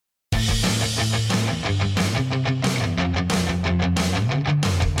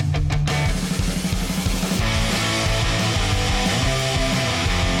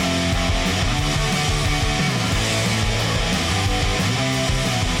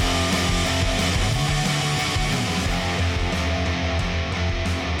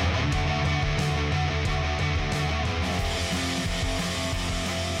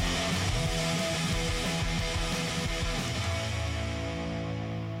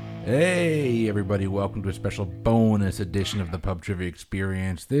Hey everybody, welcome to a special bonus edition of the Pub Trivia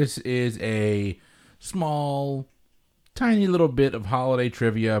Experience. This is a small, tiny little bit of holiday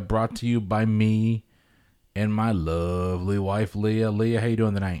trivia brought to you by me and my lovely wife, Leah. Leah, how you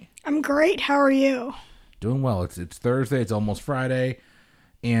doing tonight? I'm great. How are you? Doing well. It's Thursday. It's almost Friday.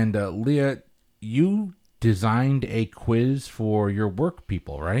 And Leah, you designed a quiz for your work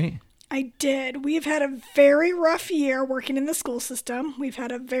people, right? I did. We've had a very rough year working in the school system. We've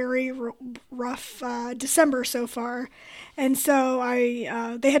had a very rough December so far. And so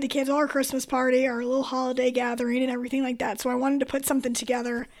they had to cancel our Christmas party, our little holiday gathering and everything like that. So I wanted to put something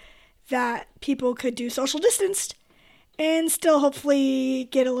together that people could do social distanced and still hopefully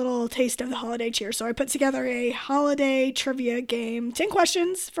get a little taste of the holiday cheer. So I put together a holiday trivia game, 10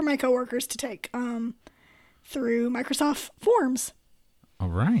 questions for my coworkers to take through Microsoft Forms. All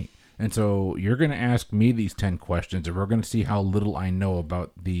right. And so you're going to ask me these 10 questions, and we're going to see how little I know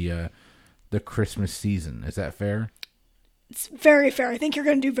about the Christmas season. Is that fair? It's very fair. I think you're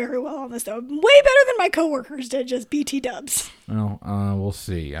going to do very well on this, though. Way better than my coworkers did, just BT dubs. Well, we'll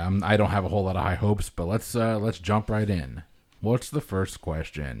see. I don't have a whole lot of high hopes, but let's jump right in. What's the first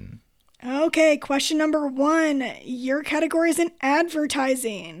question? Okay, question number 1. Your category is in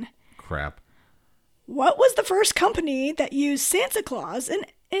advertising. Crap. What was the first company that used Santa Claus in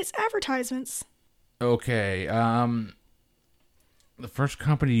its advertisements? Okay, the first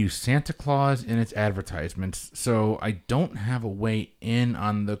company used Santa Claus in its advertisements, so I don't have a way in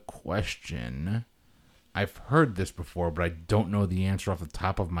on the question. I've heard this before, but I don't know the answer off the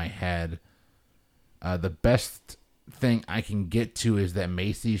top of my head. The best thing I can get to is that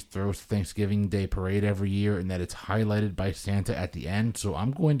Macy's throws Thanksgiving Day Parade every year and that it's highlighted by Santa at the end, so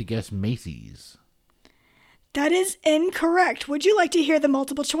I'm going to guess Macy's. That is incorrect. Would you like to hear the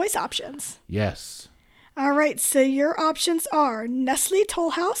multiple choice options? Yes. All right, so your options are Nestle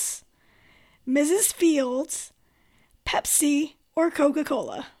Toll House, Mrs. Fields, Pepsi, or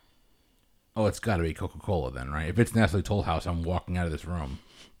Coca-Cola. Oh, it's got to be Coca-Cola then, right? If it's Nestle Toll House, I'm walking out of this room.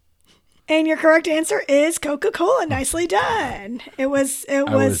 And your correct answer is Coca-Cola. Nicely done. I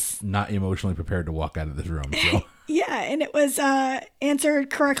was not emotionally prepared to walk out of this room, so... Yeah, and it was answered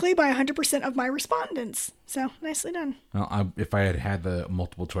correctly by 100% of my respondents. So, nicely done. Well, if I had had the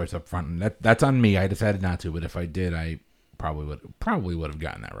multiple choice up front, and that's on me. I decided not to, but if I did, I probably would have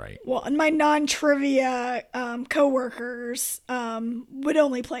gotten that right. Well, and my non-trivia coworkers would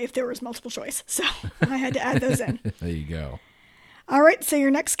only play if there was multiple choice. So, I had to add those in. There you go. All right, so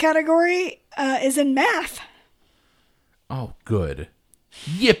your next category is in math. Oh, good.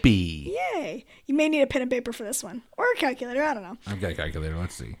 Yippee! Yay! You may need a pen and paper for this one. Or a calculator, I don't know. I've got a calculator,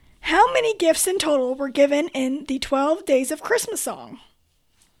 let's see. How many gifts in total were given in the 12 Days of Christmas song?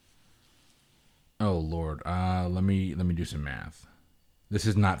 Oh, Lord. Let me do some math. This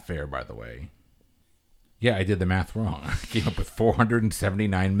is not fair, by the way. Yeah, I did the math wrong. I came up with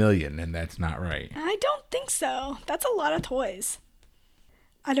 479 million, and that's not right. I don't think so. That's a lot of toys.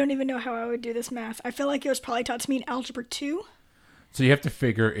 I don't even know how I would do this math. I feel like it was probably taught to me in Algebra 2. So you have to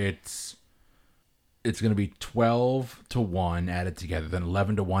figure it's going to be 12 to 1 added together, then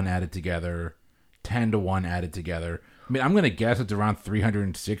 11 to 1 added together, 10 to 1 added together. I mean, I'm going to guess it's around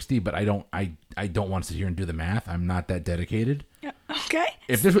 360, but I don't want to sit here and do the math. I'm not that dedicated. Yeah, okay.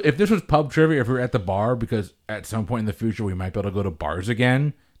 If this was pub trivia, if we were at the bar, because at some point in the future we might be able to go to bars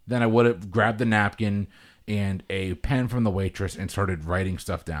again, then I would have grabbed the napkin and a pen from the waitress and started writing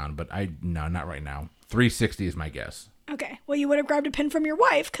stuff down. But no, not right now. 360 is my guess. Okay. Well, you would have grabbed a pen from your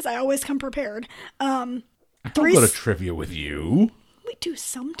wife, because I always come prepared. I don't go to trivia with you. We do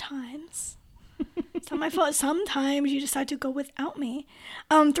sometimes. It's not my fault. Sometimes you decide to go without me.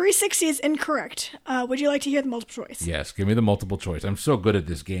 360 is incorrect. Would you like to hear the multiple choice? Yes, give me the multiple choice. I'm so good at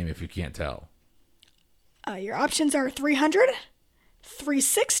this game if you can't tell. Your options are 300,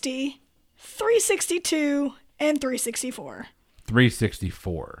 360, 362, and 364.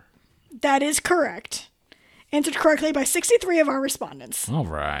 364. That is correct. Answered correctly by 63 of our respondents. All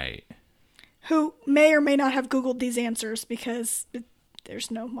right. Who may or may not have Googled these answers because there's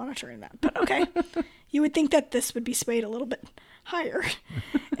no monitoring that. But okay. You would think that this would be swayed a little bit higher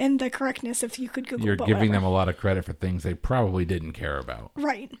in the correctness if you could Google. You're giving them a lot of credit for things they probably didn't care about.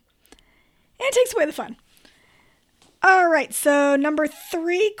 Right. And it takes away the fun. All right. So number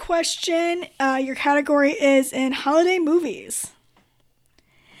 3 question. Your category is in holiday movies.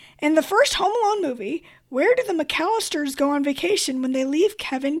 In the first Home Alone movie, where do the McAllisters go on vacation when they leave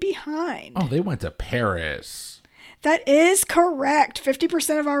Kevin behind? Oh, they went to Paris. That is correct.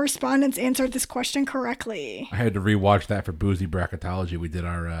 50% of our respondents answered this question correctly. I had to rewatch that for Boozy Bracketology. We did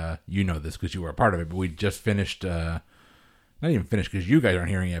our, you know this because you were a part of it, but we just finished not even finished because you guys aren't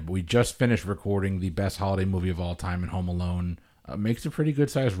hearing it, but we just finished recording the best holiday movie of all time in Home Alone. Makes a pretty good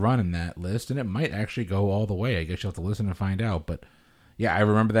sized run in that list, and it might actually go all the way. I guess you'll have to listen and find out. But yeah, I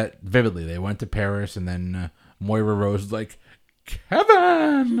remember that vividly. They went to Paris, and then Moira Rose was like,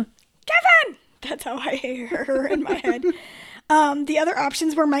 Kevin! Kevin! That's how I hear her in my head. The other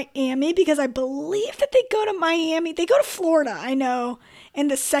options were Miami, because I believe that they go to Miami. They go to Florida, I know, in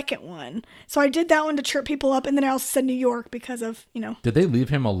the second one. So I did that one to trip people up, and then I also said New York because of, Did they leave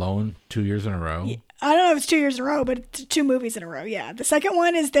him alone 2 years in a row? Yeah, I don't know if it's 2 years in a row, but it's 2 movies in a row, yeah. The second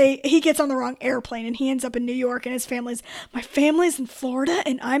one is he gets on the wrong airplane, and he ends up in New York, and my family's in Florida,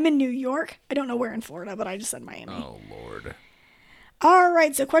 and I'm in New York. I don't know where in Florida, but I just said Miami. Oh, Lord. All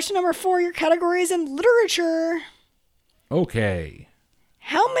right, so question number 4, your category is in literature. Okay.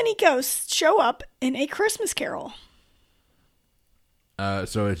 How many ghosts show up in A Christmas Carol?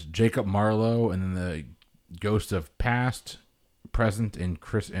 So it's Jacob Marlowe, and then the ghosts of past, present, and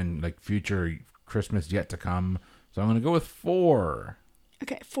future Christmas yet to come. So I'm going to go with 4.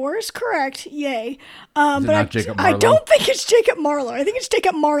 Okay, 4 is correct. Yay. Is it not Jacob Marlowe? I don't think it's Jacob Marlowe. I think it's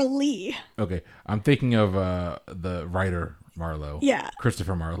Jacob Marley. Okay, I'm thinking of the writer Marlowe. Yeah.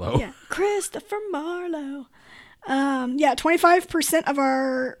 Christopher Marlowe. Yeah, Christopher Marlowe. 25% of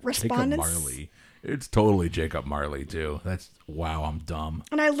our respondents. Jacob Marley. It's totally Jacob Marley too. Wow, I'm dumb.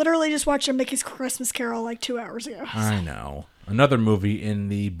 And I literally just watched a Mickey's Christmas Carol like 2 hours ago. I know. Another movie in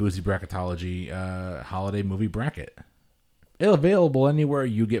the Boozy Bracketology holiday movie bracket. Available anywhere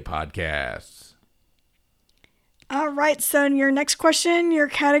you get podcasts. All right, so in your next question, your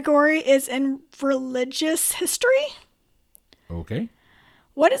category is in religious history. Okay.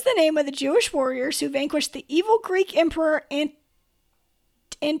 What is the name of the Jewish warriors who vanquished the evil Greek emperor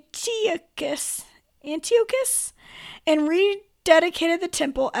Antiochus and rededicated the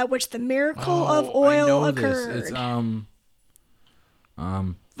temple at which the miracle of oil occurred? It's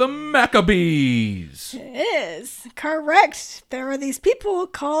the Maccabees. It is correct. There are these people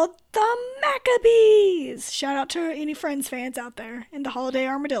called the Maccabees. Shout out to any Friends fans out there in the Holiday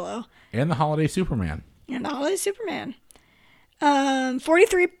Armadillo And the Holiday Superman.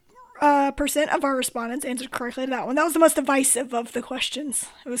 43% of our respondents answered correctly to that one. That was the most divisive of the questions.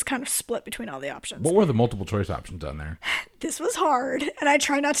 It was kind of split between all the options. What were the multiple choice options on there? This was hard, and I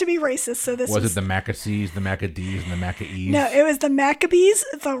try not to be racist, so this was... Was it the Maccabees, the Maccadees, and the Maccabees? No, it was the Maccabees,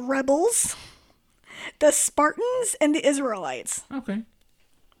 the rebels, the Spartans, and the Israelites. Okay.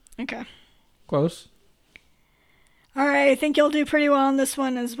 Close. All right, I think you'll do pretty well on this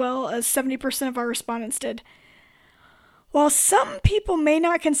one, as well as 70% of our respondents did. While some people may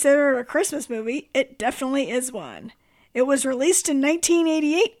not consider it a Christmas movie, it definitely is one. It was released in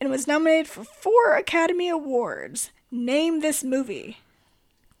 1988 and was nominated for 4 Academy Awards. Name this movie.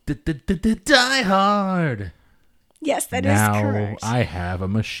 Die Hard. Yes, that is correct. Now I have a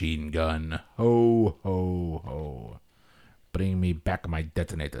machine gun. Ho, ho, ho. Bring me back my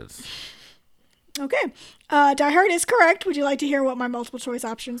detonators. Okay. Die Hard is correct. Would you like to hear what my multiple choice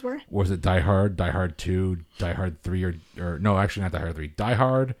options were? Was it Die Hard, Die Hard 2, Die Hard 3, or no, actually not Die Hard 3. Die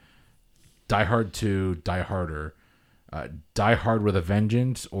Hard, Die Hard 2, Die Harder, Die Hard with a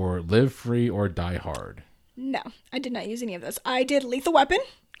Vengeance, or Live Free, or Die Hard? No, I did not use any of those. I did Lethal Weapon,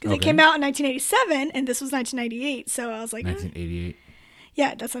 because it came out in 1987, and this was 1998, so I was like... 1988?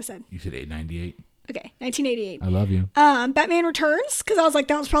 Yeah, that's what I said. You said 898? Okay, 1988. I love you. Batman Returns, because I was like,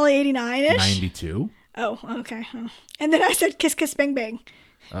 that was probably 89-ish. 92? Oh, okay. And then I said Kiss Kiss Bang Bang.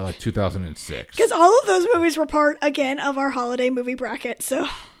 Like 2006. Because all of those movies were part, again, of our holiday movie bracket, so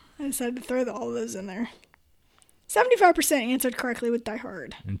I decided to throw all of those in there. 75% answered correctly with Die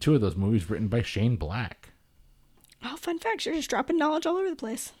Hard. And 2 of those movies written by Shane Black. Oh, fun fact, you're just dropping knowledge all over the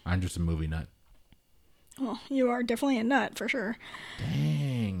place. I'm just a movie nut. Well, you are definitely a nut, for sure.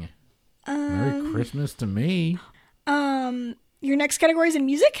 Dang. Merry Christmas to me. Your next category is in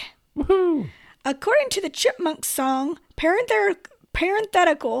music. Woohoo! According to the Chipmunks song,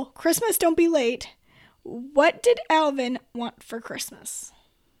 parenthetical, Christmas Don't Be Late, what did Alvin want for Christmas?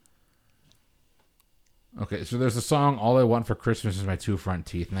 Okay, so there's a song, All I Want for Christmas Is My Two Front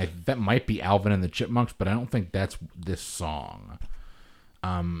Teeth, and that might be Alvin and the Chipmunks, but I don't think that's this song.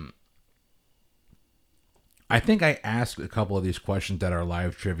 I think I asked a couple of these questions at our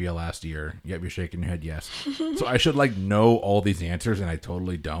live trivia last year. Yep, you're shaking your head, yes. So I should know all these answers, and I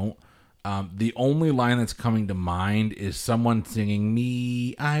totally don't. The only line that's coming to mind is someone singing,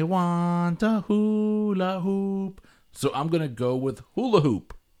 "Me, I want a hula hoop." So I'm going to go with hula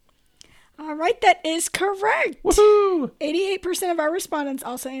hoop. All right, that is correct. Woohoo! 88% of our respondents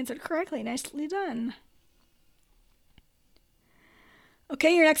also answered correctly. Nicely done.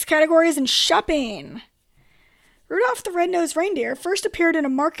 Okay, your next category is in shopping. Rudolph the Red-Nosed Reindeer first appeared in a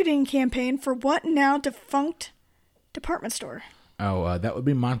marketing campaign for what now defunct department store? Oh, that would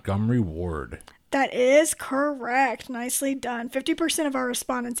be Montgomery Ward. That is correct. Nicely done. 50% of our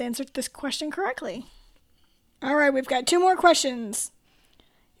respondents answered this question correctly. All right, we've got 2 more questions.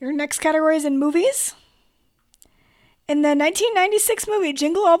 Your next category is in movies. In the 1996 movie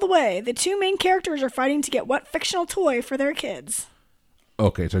Jingle All the Way, the 2 main characters are fighting to get what fictional toy for their kids?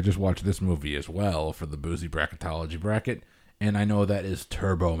 Okay, so I just watched this movie as well for the Boozy Bracketology bracket, and I know that is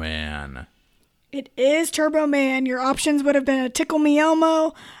Turbo Man. It is Turbo Man. Your options would have been a Tickle Me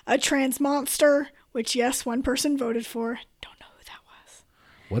Elmo, a Trans Monster, which, yes, one person voted for. Don't know who that was.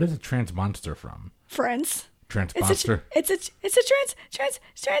 What is a Trans Monster from? Friends. Trans Monster? It's a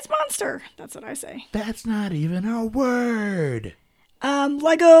trans monster. That's what I say. That's not even a word.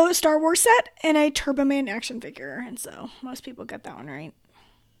 Lego Star Wars set and a Turbo Man action figure. And so most people got that one right.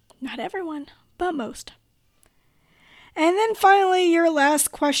 Not everyone, but most. And then finally, your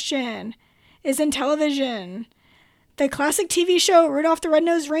last question is in television. The classic TV show Rudolph the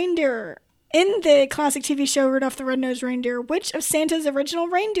Red-Nosed Reindeer. In the classic TV show Rudolph the Red-Nosed Reindeer, which of Santa's original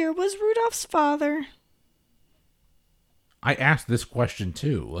reindeer was Rudolph's father? I asked this question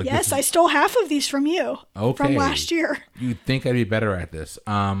too. Like, yes, I stole half of these from you. Okay. From last year. You'd think I'd be better at this.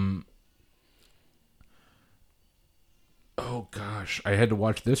 Oh gosh, I had to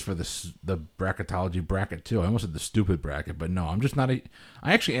watch this for the Bracketology bracket too. I almost said the stupid bracket, but no, I'm just not I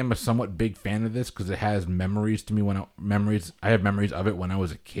actually am a somewhat big fan of this because it has memories to me I have memories of it when I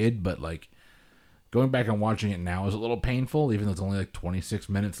was a kid, but like going back and watching it now is a little painful, even though it's only like 26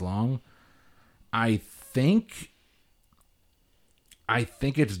 minutes long. I think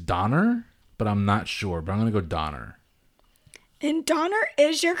it's Donner, but I'm not sure. But I'm gonna go Donner. And Donner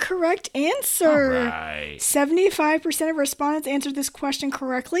is your correct answer. All right. 75% of respondents answered this question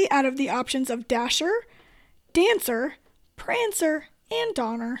correctly out of the options of Dasher, Dancer, Prancer, and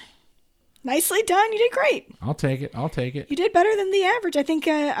Donner. Nicely done. You did great. I'll take it. You did better than the average. I think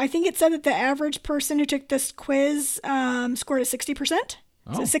it said that the average person who took this quiz scored a 60%.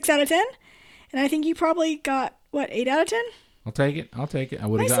 Oh. So 6 out of 10. And I think you probably got, 8 out of 10? I'll take it. I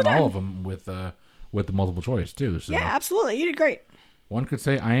would have gotten all of them with the multiple choice too. So. Yeah, absolutely. You did great. One could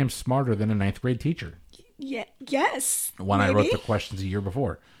say I am smarter than a 9th grade teacher. Yeah. Yes. When maybe. I wrote the questions a year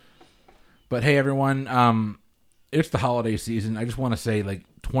before. But hey, everyone, it's the holiday season. I just want to say,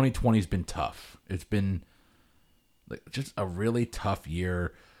 2020's been tough. It's been just a really tough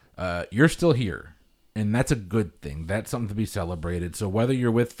year. You're still here, and that's a good thing. That's something to be celebrated. So whether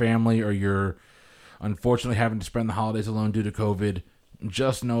you're with family or you're unfortunately having to spend the holidays alone due to COVID,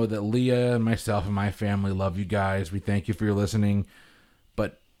 just know that Leah and myself and my family love you guys. We thank you for your listening.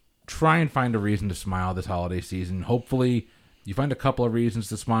 But try and find a reason to smile this holiday season. Hopefully, you find a couple of reasons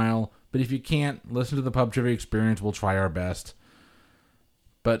to smile. But if you can't, listen to the Pub Trivia Experience. We'll try our best.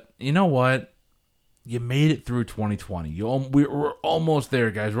 But you know what? You made it through 2020. We're almost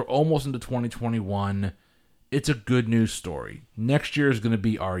there, guys. We're almost into 2021. It's a good news story. Next year is going to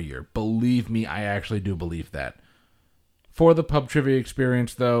be our year. Believe me, I actually do believe that. For the Pub Trivia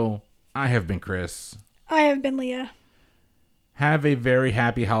Experience, though, I have been Chris. I have been Leah. Have a very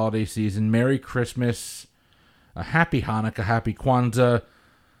happy holiday season. Merry Christmas. A happy Hanukkah. Happy Kwanzaa.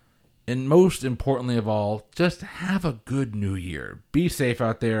 And most importantly of all, just have a good new year. Be safe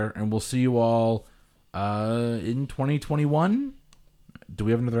out there, and we'll see you all in 2021. Do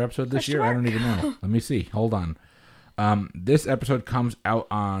we have another episode this year? I don't even know. Let me see. Hold on. This episode comes out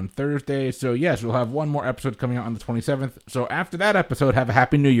on Thursday. So, yes, we'll have one more episode coming out on the 27th. So, after that episode, have a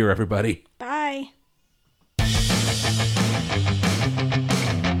happy new year, everybody. Bye.